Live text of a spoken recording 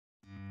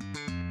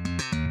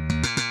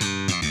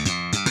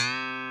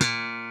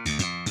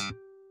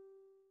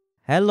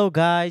Hello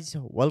guys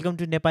welcome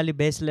to Nepali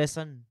base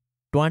lesson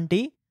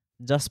 20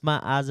 जसमा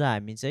आज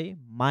हामी चाहिँ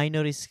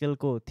माइनर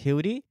स्केलको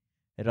थ्योरी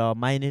र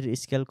माइनर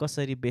स्केल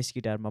कसरी बेस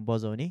गिटारमा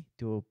बजाउने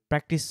त्यो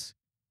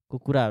प्र्याक्टिसको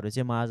कुराहरू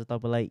चाहिँ म आज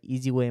तपाईँलाई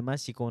इजी वेमा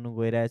सिकाउनु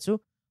गइरहेको छु।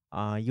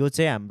 यो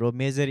चाहिँ हाम्रो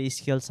मेजर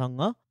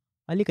स्केलसँग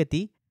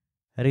अलिकति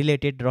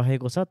रिलेटेड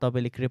रहेको छ।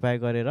 तपाईँले कृपया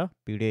गरेर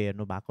भिडियो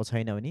हेर्नु भएको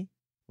छैन भने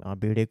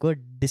भिडियोको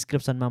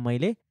डिस्क्रिप्सनमा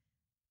मैले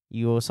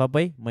यो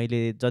सबै मैले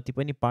जति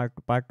पनि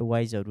पार्ट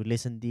वाइजहरू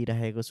लेसन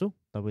दिइरहेको छु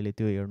तपाईँले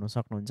त्यो हेर्नु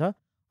सक्नुहुन्छ।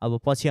 अब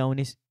पछि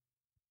आउने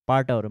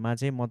पार्टहरूमा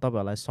चाहिँ म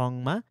तपाईँहरूलाई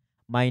सङमा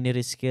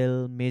माइनर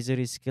स्केल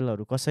मेजर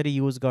स्केलहरू कसरी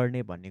युज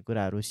गर्ने भन्ने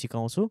कुराहरू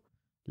सिकाउँछु।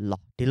 ल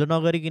ढिलो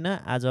नगरिकन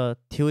आज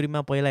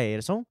थ्योरीमा पहिला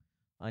हेर्छौँ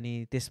अनि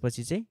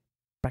त्यसपछि चाहिँ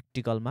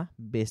प्र्याक्टिकलमा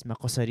बेसमा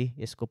कसरी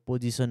यसको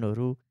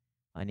पोजिसनहरू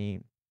अनि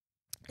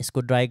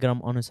यसको डायग्राम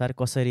अनुसार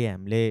कसरी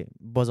हामीले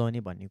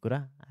बजाउने भन्ने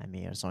कुरा हामी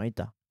हेर्छौँ है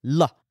त।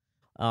 ल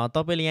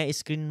तपाईँले यहाँ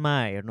स्क्रिनमा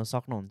हेर्न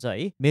सक्नुहुन्छ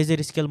है।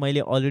 मेजर स्केल मैले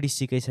अलरेडी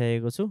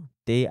सिकाइसकेको छु,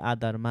 त्यही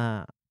आधारमा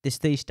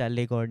त्यस्तै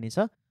स्टाइलले गर्ने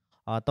छ।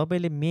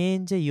 तपाईँले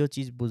मेन चाहिँ यो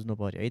चिज बुझ्नु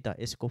पऱ्यो है त।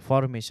 यसको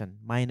फर्मेसन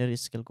माइनर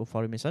स्केलको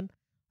फर्मेसन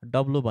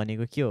डब्लु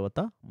भनेको के हो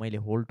त मैले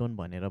होल टोन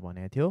भनेर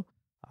भनेको थियो।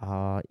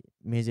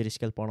 मेजर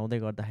स्केल पढाउँदै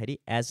गर्दाखेरि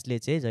एचले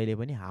चाहिँ जहिले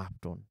पनि हाफ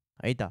टोन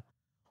है त।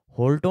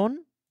 होल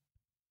टोन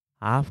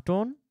हाफ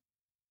टोन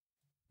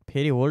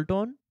फेरि होल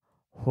टोन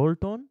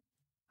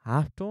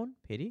हाफ टोन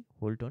फेरि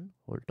होल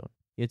टोन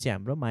यो चाहिँ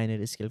हाम्रो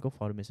माइनर स्केलको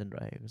फर्मेसन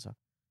रहेको छ।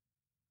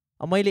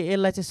 अब मैले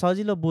यसलाई चाहिँ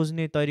सजिलो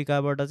बुझ्ने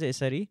तरिकाबाट चाहिँ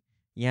यसरी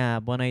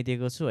यहाँ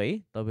बनाइदिएको छु है,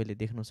 तपाईँले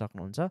देख्न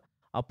सक्नुहुन्छ।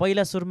 अब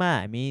पहिला सुरुमा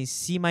हामी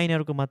सी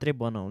माइनरको मात्रै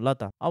बनाउँ ल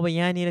त। अब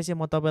यहाँनिर चाहिँ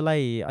म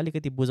तपाईँलाई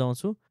अलिकति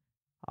बुझाउँछु।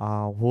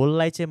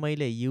 होललाई चाहिँ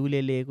मैले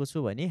युले लिएको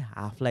छु भने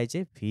हाफलाई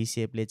चाहिँ भी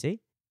सेपले चाहिँ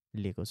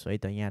लिएको छु है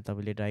त। यहाँ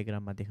तपाईँले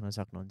डायग्राममा देख्न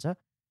सक्नुहुन्छ।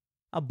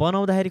 अब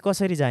बनाउँदाखेरि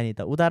कसरी जाने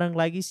त, उदाहरणको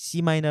लागि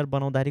सी माइनर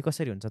बनाउँदाखेरि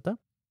कसरी हुन्छ त।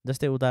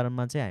 जस्तै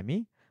उदाहरणमा चाहिँ हामी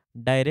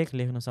डाइरेक्ट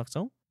लेख्न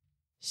सक्छौँ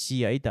सी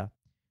है त।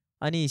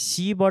 अनि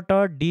सीबाट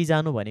डी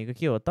जानु भनेको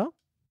के हो त,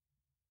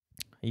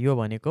 यो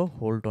भनेको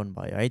होल टोन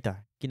भयो है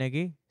त।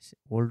 किनकि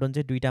होल टोन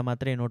चाहिँ दुईवटा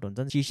मात्रै नोट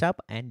हुन्छ, सी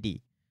सार्प एन्ड डी।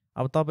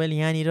 अब तपाईँले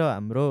यहाँनिर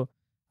हाम्रो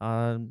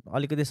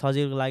अलिकति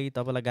सजिलोको लागि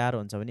तपाईँलाई गाह्रो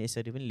हुन्छ भने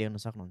यसरी पनि लेख्न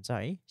सक्नुहुन्छ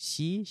है,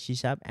 सी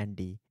सार्प एन्ड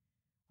डी।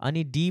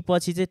 अनि डी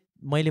पछि चाहिँ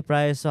मैले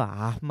प्रायः जस्तो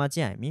हाफमा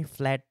चाहिँ हामी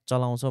फ्ल्याट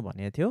चलाउँछौँ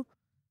भनेको थियो।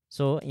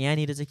 सो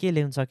यहाँनिर चाहिँ के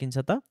लेख्न सकिन्छ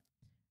त,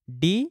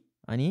 डी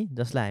अनि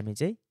जसलाई हामी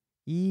चाहिँ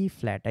ई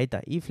फ्ल्याट है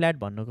त। ई फ्ल्याट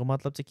भन्नुको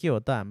मतलब चाहिँ के हो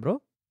त, हाम्रो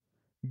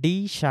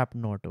डी सार्प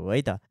नोट हो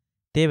है त।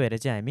 त्यही भएर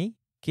चाहिँ हामी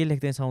के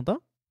लेख्दैछौँ त,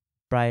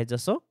 प्रायः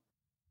जसो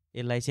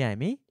यसलाई चाहिँ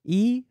हामी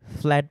ई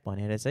फ्ल्याट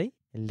भनेर चाहिँ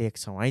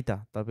लेख्छौँ है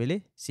त।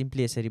 तपाईँले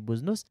सिम्पली यसरी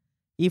बुझ्नुहोस्,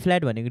 ई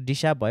फ्ल्याट भनेको डी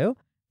सार्प भयो।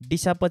 डी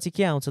सार्प पछि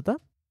के आउँछ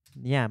त,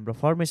 यहाँ हाम्रो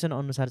फर्मेसन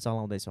अनुसार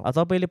चलाउँदैछौँ।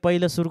 तपाईँले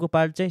पहिलो सुरुको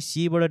पार्ट चाहिँ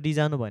सीबाट डी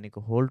जानु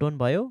भनेको होल टोन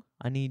भयो,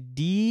 अनि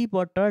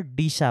डीबाट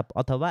डी सार्प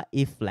अथवा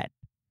ई फ्ल्याट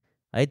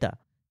है त।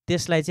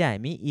 त्यसलाई चाहिँ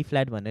हामी ई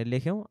फ्ल्याट भनेर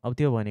लेख्यौँ। अब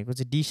त्यो भनेको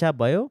चाहिँ डी सार्प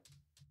भयो।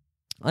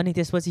 अनि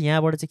त्यसपछि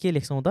यहाँबाट चाहिँ के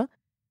लेख्छौँ त,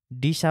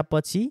 डी सार्प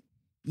पछि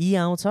ई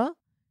आउँछ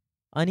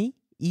अनि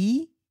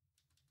ई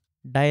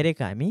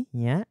डाइरेक्ट हामी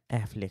यहाँ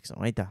एफ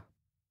लेख्छौँ है त।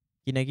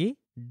 किनकि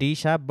डी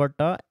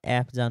सार्पबाट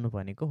एफ जानु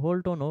भनेको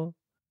होल टोन हो।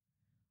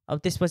 अब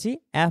त्यसपछि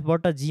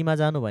एफबाट जीमा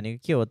जानु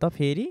भनेको के हो त,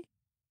 फेरि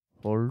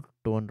होल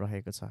टोन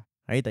रहेको छ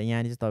है त।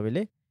 यहाँनिर चाहिँ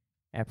तपाईँले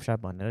एफ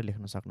सार्प भनेर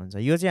लेख्न सक्नुहुन्छ।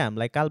 यो चाहिँ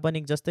हामीलाई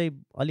काल्पनिक जस्तै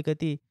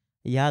अलिकति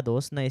याद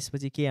होस् न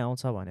यसपछि के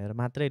आउँछ भनेर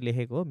मात्रै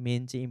लेखेको हो।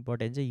 मेन चाहिँ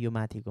इम्पोर्टेन्ट चाहिँ यो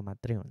माथिको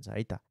मात्रै हुन्छ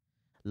है त।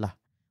 ल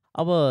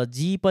अब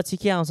जी पछि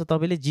के आउँछ,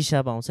 तपाईँले जी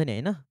सार्प आउँछ नि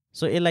होइन।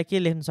 सो यसलाई के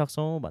लेख्न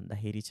सक्छौँ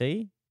भन्दाखेरि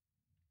चाहिँ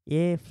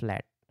ए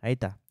फ्ल्याट है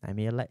त।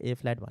 हामी यसलाई ए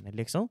फ्ल्याट भनेर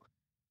लेख्छौँ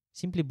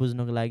सिम्पली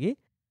बुझ्नुको लागि।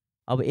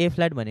 अब ए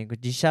फ्ल्याट भनेको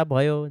जी सार्प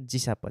भयो, जी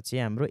सार्प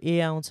पछि हाम्रो ए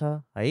आउँछ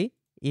है।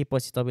 ए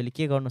पछि तपाईँले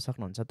के गर्न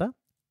सक्नुहुन्छ त,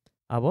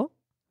 अब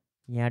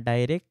यहाँ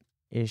डाइरेक्ट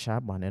ए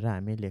सार्प भनेर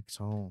हामी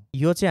लेख्छौँ।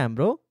 यो चाहिँ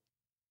हाम्रो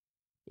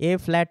ए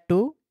फ्ल्याट टु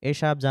ए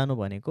सार्प जानु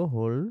भनेको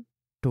होल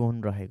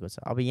टोन रहेको छ।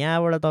 अब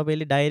यहाँबाट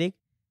तपाईँले direct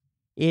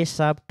A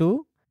sharp to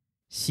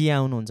see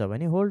आउनुहुन्छ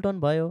भने होल टोन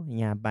भयो।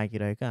 यहाँ बाँकी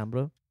रहेको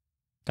हाम्रो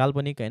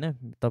काल्पनिक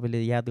होइन,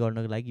 तपाईँले याद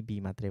गर्नको लागि बी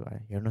मात्रै भयो।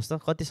 हेर्नुहोस् त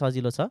कति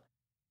सजिलो छ।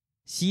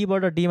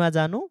 सीबाट डीमा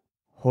जानु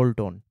होल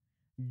टोन,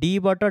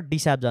 डीबाट डी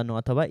सार्प जानु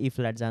अथवा ई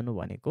फ्ल्याट जानु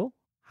भनेको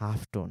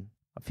हाफ टोन।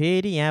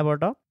 फेरि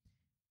यहाँबाट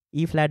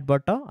ई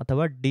फ्ल्याटबाट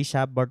अथवा डी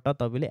सार्पबाट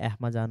तपाईँले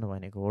एफमा जानु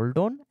भनेको होल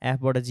टोन,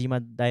 एफबाट जीमा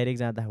डाइरेक्ट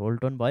जाँदा होल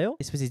टोन भयो।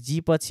 त्यसपछि जी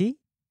पछि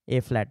ए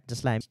फ्ल्याट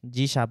जसलाई हामी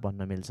जी सार्प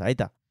भन्न मिल्छ है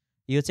त।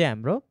 यो चाहिँ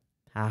हाम्रो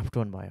हाफ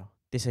टोन भयो,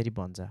 त्यसरी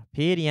बन्छ।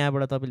 फेरि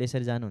यहाँबाट तपाईँले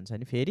यसरी जानुहुन्छ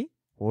भने फेरि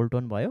होल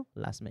टोन भयो।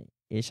 लास्टमा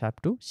ए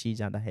सार्प टु सी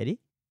जाँदाखेरि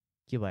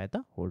के भयो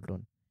त, होल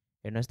टोन।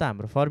 हेर्नुहोस् त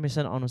हाम्रो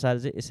फर्मेसन अनुसार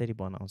चाहिँ यसरी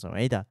बनाउँछौँ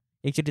है त।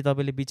 एकचोटि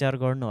तपाईँले विचार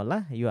गर्नु होला,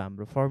 यो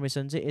हाम्रो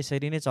फर्मेसन चाहिँ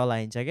यसरी नै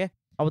चलाइन्छ क्या।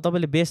 अब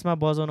तपाईँले बेसमा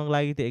बजाउनको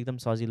लागि त एकदम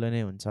सजिलो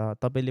नै हुन्छ।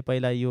 तपाईँले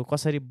पहिला यो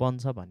कसरी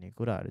बन्छ भन्ने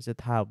कुराहरू चाहिँ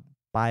थाहा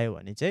पायो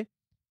भने चाहिँ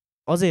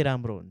अझै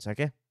राम्रो हुन्छ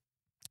क्या।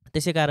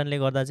 त्यसै कारणले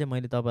गर्दा चाहिँ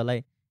मैले तपाईँलाई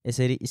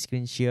यसरी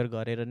स्क्रिन सेयर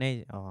गरेर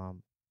नै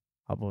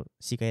अब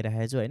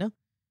सिकाइरहेको छु होइन।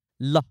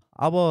 ल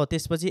अब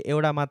त्यसपछि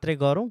एउटा मात्रै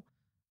गरौँ,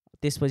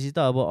 त्यसपछि त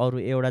अब अरू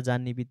एउटा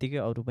जान्ने बित्तिकै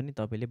अरू पनि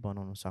तपाईँले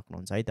बनाउन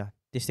सक्नुहुन्छ है त।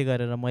 त्यस्तै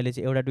गरेर मैले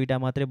चाहिँ एउटा दुईटा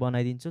मात्रै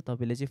बनाइदिन्छु,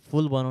 तपाईँले चाहिँ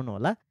फुल बनाउनु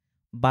होला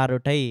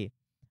 12वटै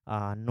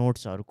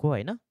नोट्सहरूको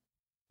होइन।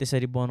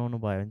 त्यसरी बनाउनु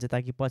भयो भने चाहिँ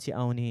ताकि पछि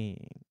आउने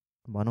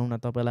भनौँ न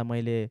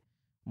तपाईँलाई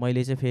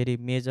मैले चाहिँ फेरि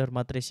मेजर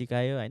मात्रै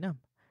सिकायो होइन,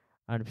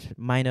 अनि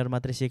माइनर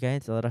मात्रै सिकाएँ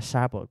तर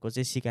सार्पहरूको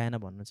चाहिँ सिकाएन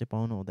भन्नु चाहिँ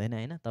पाउनु हुँदैन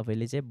होइन।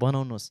 तपाईँले चाहिँ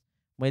बनाउनुहोस्,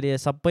 मैले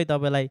सबै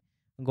तपाईँलाई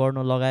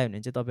गर्नु लगायो भने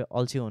चाहिँ तपाईँ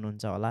अल्छी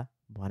हुनुहुन्छ होला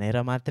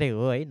भनेर मात्रै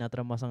हो है,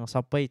 नत्र मसँग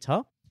सबै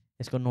छ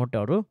यसको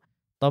नोटहरू।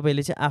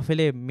 तपाईँले चाहिँ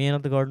आफैले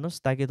मेहनत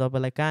गर्नुहोस् ताकि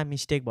तपाईँलाई कहाँ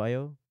मिस्टेक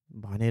भयो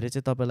भनेर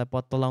चाहिँ तपाईँलाई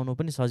पत्ता लगाउनु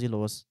पनि सजिलो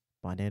होस्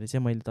भनेर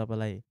चाहिँ मैले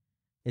तपाईँलाई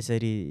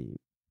यसरी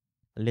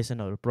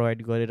लेसनहरू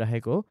प्रोभाइड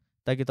गरिरहेको हो,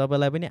 ताकि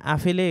तपाईँलाई पनि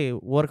आफैले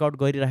वर्कआउट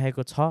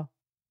गरिरहेको छ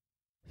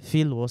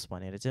फिल होस्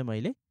भनेर चाहिँ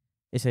मैले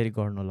यसरी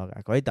गर्नु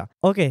लगाएको है त।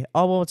 ओके,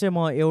 अब चाहिँ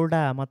म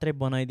एउटा मात्रै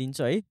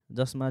बनाइदिन्छु है,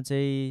 जसमा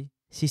चाहिँ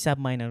सी शार्प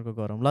माइनरको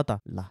गरौँ ल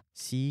त। ल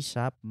सी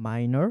शार्प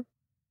माइनर,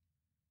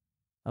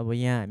 अब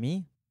यहाँ हामी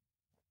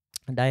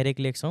डाइरेक्ट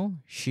लेख्छौँ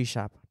सी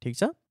शार्प, ठिक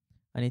छ।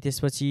 अनि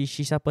त्यसपछि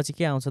सी शार्प पछि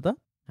के आउँछ त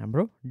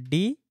हाम्रो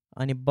डी,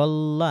 अनि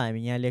बल्ल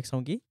हामी यहाँ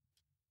लेख्छौँ कि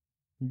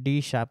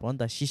डी शार्प हो नि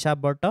त। सी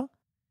शार्पबाट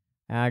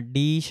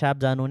डी शार्प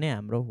जानु नै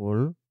हाम्रो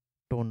होल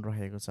टोन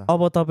रहेको छ।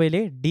 अब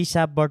तपाईँले डी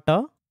शार्पबाट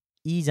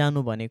ई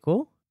जानु भनेको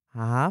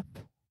हाफ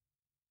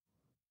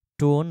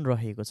टोन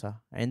रहेको छ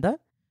होइन त।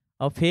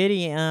 अब फेरि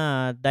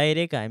यहाँ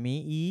डाइरेक्ट हामी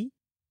ई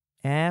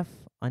एफ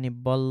अनि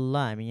बल्ल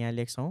हामी यहाँ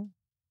लेख्छौँ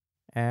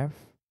एफ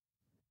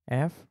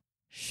एफ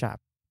शार्प,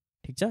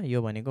 ठिक छ।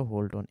 यो भनेको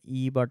होल टोन,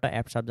 ईबाट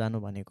एफ शार्प जानु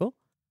भनेको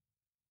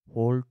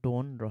होल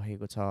टोन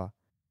रहेको छ,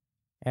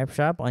 एफ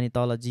शार्प अनि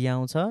तल जी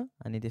आउँछ।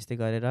 अनि त्यस्तै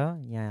गरेर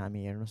यहाँ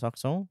हामी हेर्न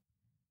सक्छौँ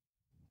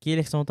के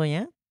लेख्छौँ त,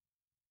 यहाँ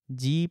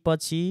जी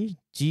पछि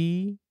जी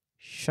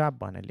शार्प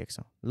भनेर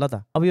लेख्छौँ ल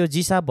त। अब यो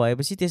जी शार्प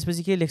भएपछि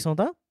त्यसपछि के लेख्छौँ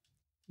त,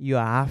 यो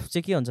हाफ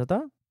चाहिँ के हुन्छ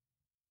त,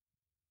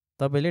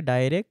 तपाईँले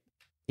डाइरेक्ट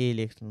ए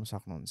लेख्न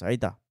सक्नुहुन्छ है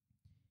त।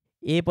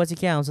 ए पछि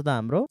के आउँछ त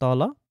हाम्रो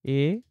तल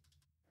ए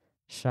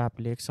शार्प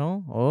लेख्छौँ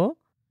हो।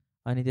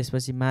 अनि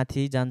त्यसपछि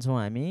माथि जान्छौँ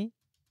हामी,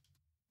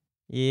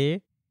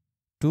 ए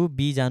टु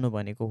बी जानु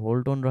भनेको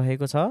होल टोन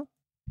रहेको छ।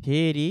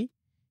 फेरि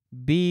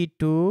बी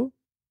टु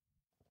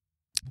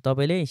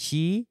तपाईँले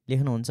सी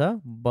लेख्नुहुन्छ,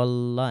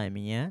 बल्ल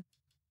हामी यहाँ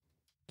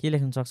के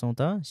लेख्न सक्छौँ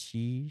त,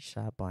 सी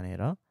शार्प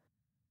भनेर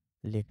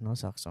लेख्न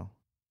सक्छौँ,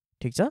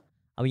 ठिक छ।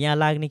 अब यहाँ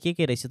लाग्ने के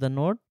रहेछ त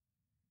note,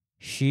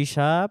 C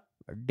sharp,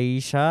 D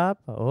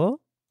sharp हो,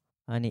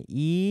 अनि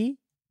E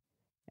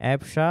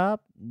F sharp,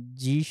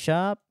 G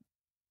sharp,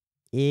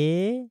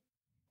 A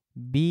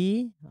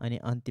B, अनि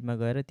अन्तिममा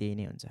गएर त्यही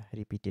नै हुन्छ,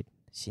 रिपिटेड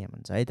सेम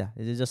हुन्छ है त।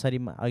 जसरी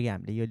अघि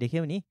हामीले यो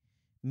लेख्यौँ नि,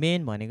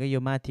 मेन भनेको यो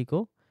माथिको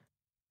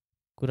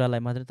कुरालाई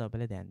मात्रै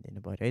तपाईँले ध्यान दिनु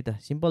पऱ्यो है त।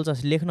 सिम्पल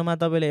छ, लेख्नुमा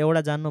तपाईँले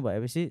एउटा जान्नु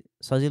भएपछि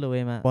सजिलो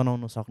वेमा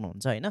बनाउनु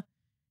सक्नुहुन्छ होइन।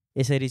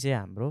 यसरी चाहिँ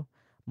हाम्रो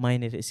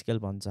माइनर स्केल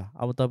भन्छ।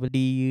 अब तपाईँ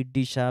D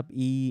D sharp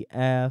E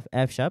F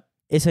F sharp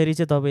यसरी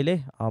चाहिँ तपाईँले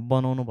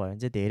बनाउनु भयो भने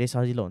चाहिँ धेरै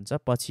सजिलो हुन्छ।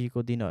 पछिको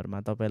दिनहरूमा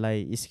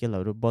तपाईँलाई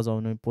स्केलहरू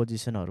बजाउने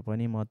पोजिसनहरू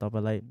पनि म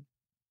तपाईँलाई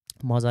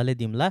मजाले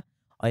दिउँला।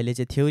 अहिले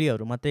चाहिँ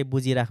थ्योरीहरू मात्रै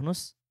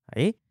बुझिराख्नुहोस्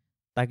है,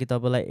 ताकि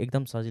तपाईँलाई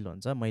एकदम सजिलो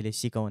हुन्छ मैले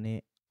सिकाउने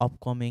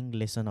अपकमिङ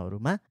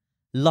लेसनहरूमा।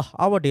 ल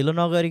अब ढिलो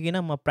नगरिकन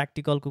म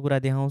प्र्याक्टिकलको कुरा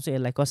देखाउँछु,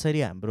 यसलाई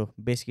कसरी हाम्रो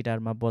बेस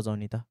गिटारमा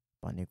बजाउने त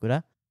भन्ने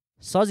कुरा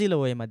सजिलो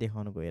वेमा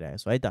देखाउनु गइरहेको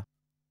छु है त।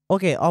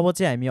 ओके, अब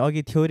चाहिँ हामी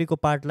अघि थ्योरीको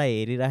पार्टलाई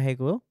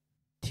हेरिराखेको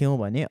थियौँ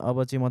भने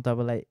अब चाहिँ म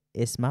तपाईँलाई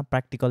यसमा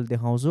प्र्याक्टिकल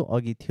देखाउँछु।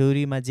 अघि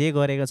थ्योरीमा जे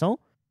गरेका छौँ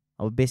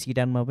अब बेस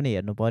गिटारमा पनि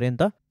हेर्नु पऱ्यो नि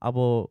त। अब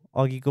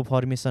अघिको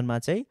फर्मेसनमा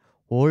चाहिँ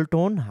whole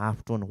tone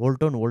half tone, whole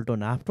tone whole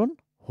tone half tone,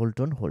 whole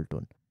tone whole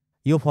tone,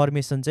 यो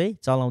फर्मेसन चाहिँ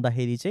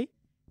चलाउँदाखेरि चाहिँ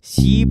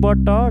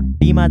सीबाट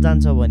डीमा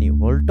जान्छ भने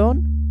होल टोन।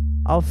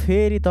 अब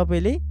फेरि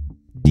तपाईँले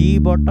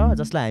डीबाट,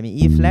 जसलाई हामी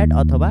ई फ्ल्याट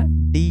अथवा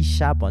डी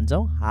शार्प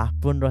भन्छौँ,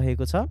 हाफ टोन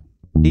रहेको छ।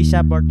 डी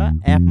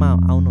शार्पबाट एफमा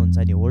आउनुहुन्छ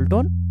नि होल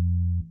टोन,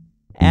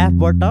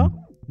 एफबाट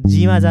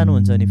जीमा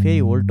जानुहुन्छ भने फेरि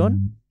होल टोन,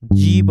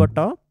 जीबाट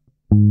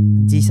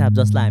जी शार्प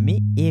जसलाई हामी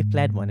ए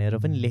फ्ल्याट भनेर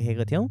पनि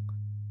लेखेको थियौँ,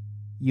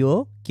 यो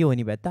के हो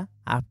नि भयो त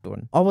हाफ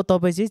टोन। अब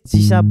तपाईँ चाहिँ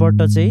जी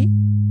शार्पबाट चाहिँ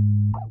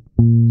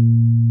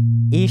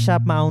ए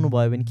शार्पमा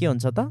आउनुभयो भने के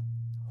हुन्छ त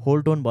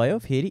होल टोन भयो।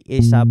 फेरि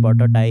ए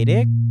शार्पबाट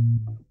डाइरेक्ट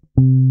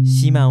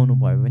सीमा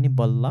आउनुभयो भने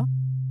बल्ल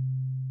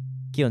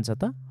के हुन्छ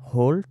त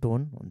होल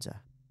टोन हुन्छ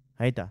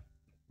है त।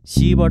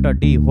 सीबाट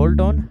D whole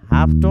tone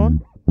half tone,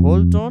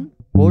 whole tone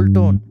whole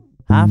tone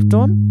half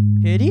tone,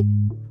 फेरि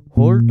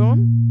होल टोन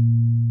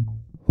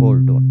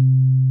होल टोन,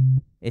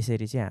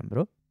 यसरी चाहिँ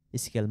हाम्रो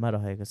स्केलमा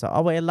रहेको छ।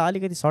 अब यसलाई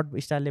अलिकति सर्ट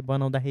स्टाइलले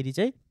बनाउँदाखेरि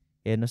चाहिँ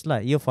हेर्नुहोस् ल,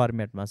 यो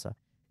फर्मेटमा छ।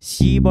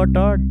 सीबाट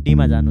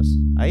डीमा जानुहोस्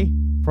है,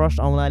 फर्स्ट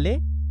औँलाले,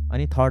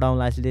 अनि थर्ड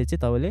औँलाले चाहिँ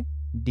तपाईँले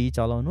डी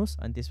चलाउनुहोस्,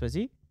 अनि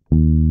त्यसपछि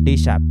डी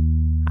शार्प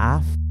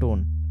हाफ टोन।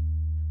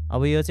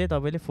 अब यो चाहिँ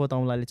तपाईँले फोर्थ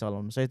औँलाले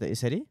चलाउनुहोस् है त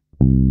यसरी।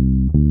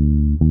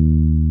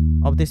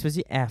 अब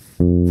त्यसपछि एफ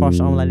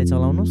फर्स्ट औँलाले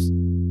चलाउनुहोस्,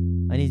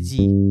 अनि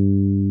जी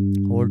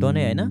होल टोन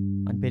है होइन,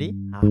 अनि फेरि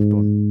हाफ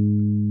टोन,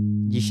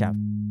 जी सार्प,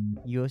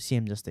 यो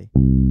सेम जस्तै।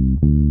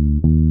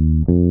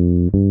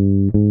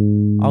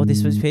 अब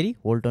त्यसपछि फेरि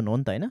होल टोन हो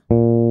नि त होइन,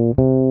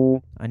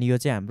 अनि यो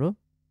चाहिँ हाम्रो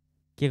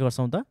के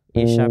गर्छौँ त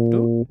ए सार्प टु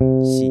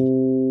सी,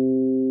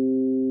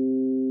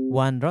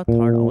 1 र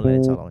थर्ड औँलाले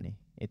चलाउने,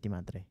 यति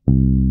मात्रै।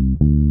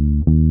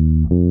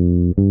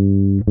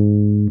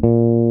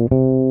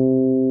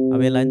 अब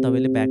यसलाई नि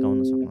तपाईँले ब्याक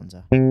आउन सक्नुहुन्छ।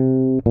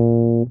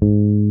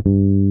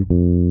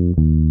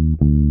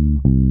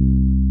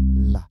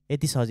 ल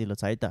यति सजिलो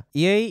छ है त।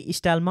 यही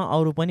स्टाइलमा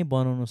अरू पनि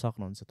बनाउन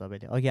सक्नुहुन्छ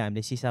तपाईँले। अघि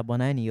हामीले सी सार्प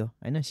बनायो नि यो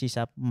होइन, सी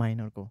सार्प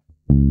माइनरको।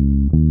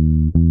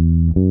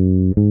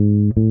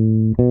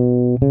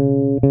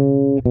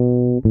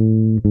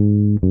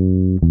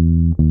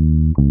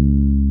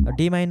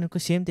 डी माइनरको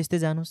सेम त्यस्तै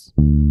जानुहोस्।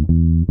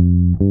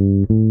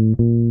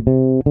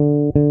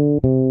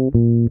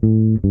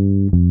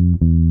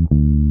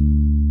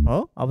 हो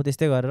अब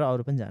त्यस्तै गरेर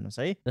अरू पनि जानुहोस्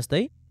है।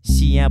 जस्तै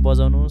सी यहाँ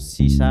बजाउनुहोस्,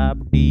 C sharp,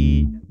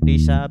 D, D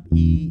sharp,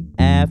 ई,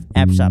 एफ,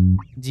 एफ सार्प,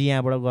 जी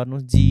यहाँबाट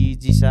गर्नुहोस्, जी,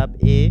 जी sharp,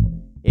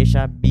 A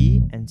sharp, be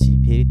and C,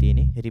 फेरि त्यही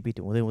नै रिपिट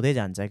हुँदै हुँदै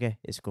जान्छ क्या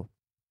यसको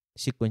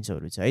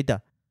सिक्वेन्सहरू चाहिँ है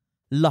त।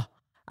 ल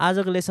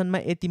आजको लेसनमा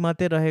यति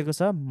मात्रै रहेको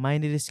छ,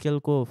 माइनर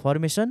स्केलको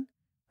फर्मेसन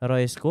र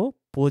यसको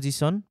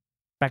पोजिसन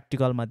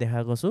प्र्याक्टिकलमा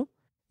देखाएको छु।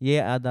 यही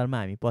आधारमा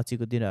हामी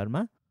पछिको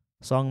दिनहरूमा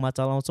सङमा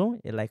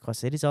चलाउँछौँ। यसलाई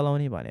कसरी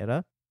चलाउने भनेर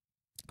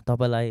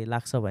तपाईँलाई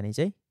लाग्छ भने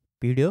चाहिँ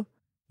भिडियो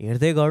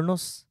हेर्दै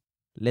गर्नुहोस्,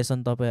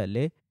 लेसन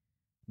तपाईँहरूले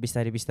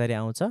बिस्तारै बिस्तारै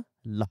आउँछ।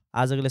 ल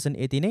आजको लेसन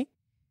यति नै,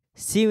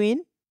 C you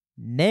in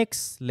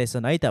next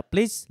lesson है त।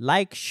 Please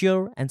like,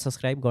 share and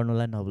subscribe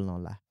गर्नुलाई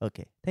नभुल्नुहोला।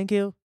 Okay, thank you.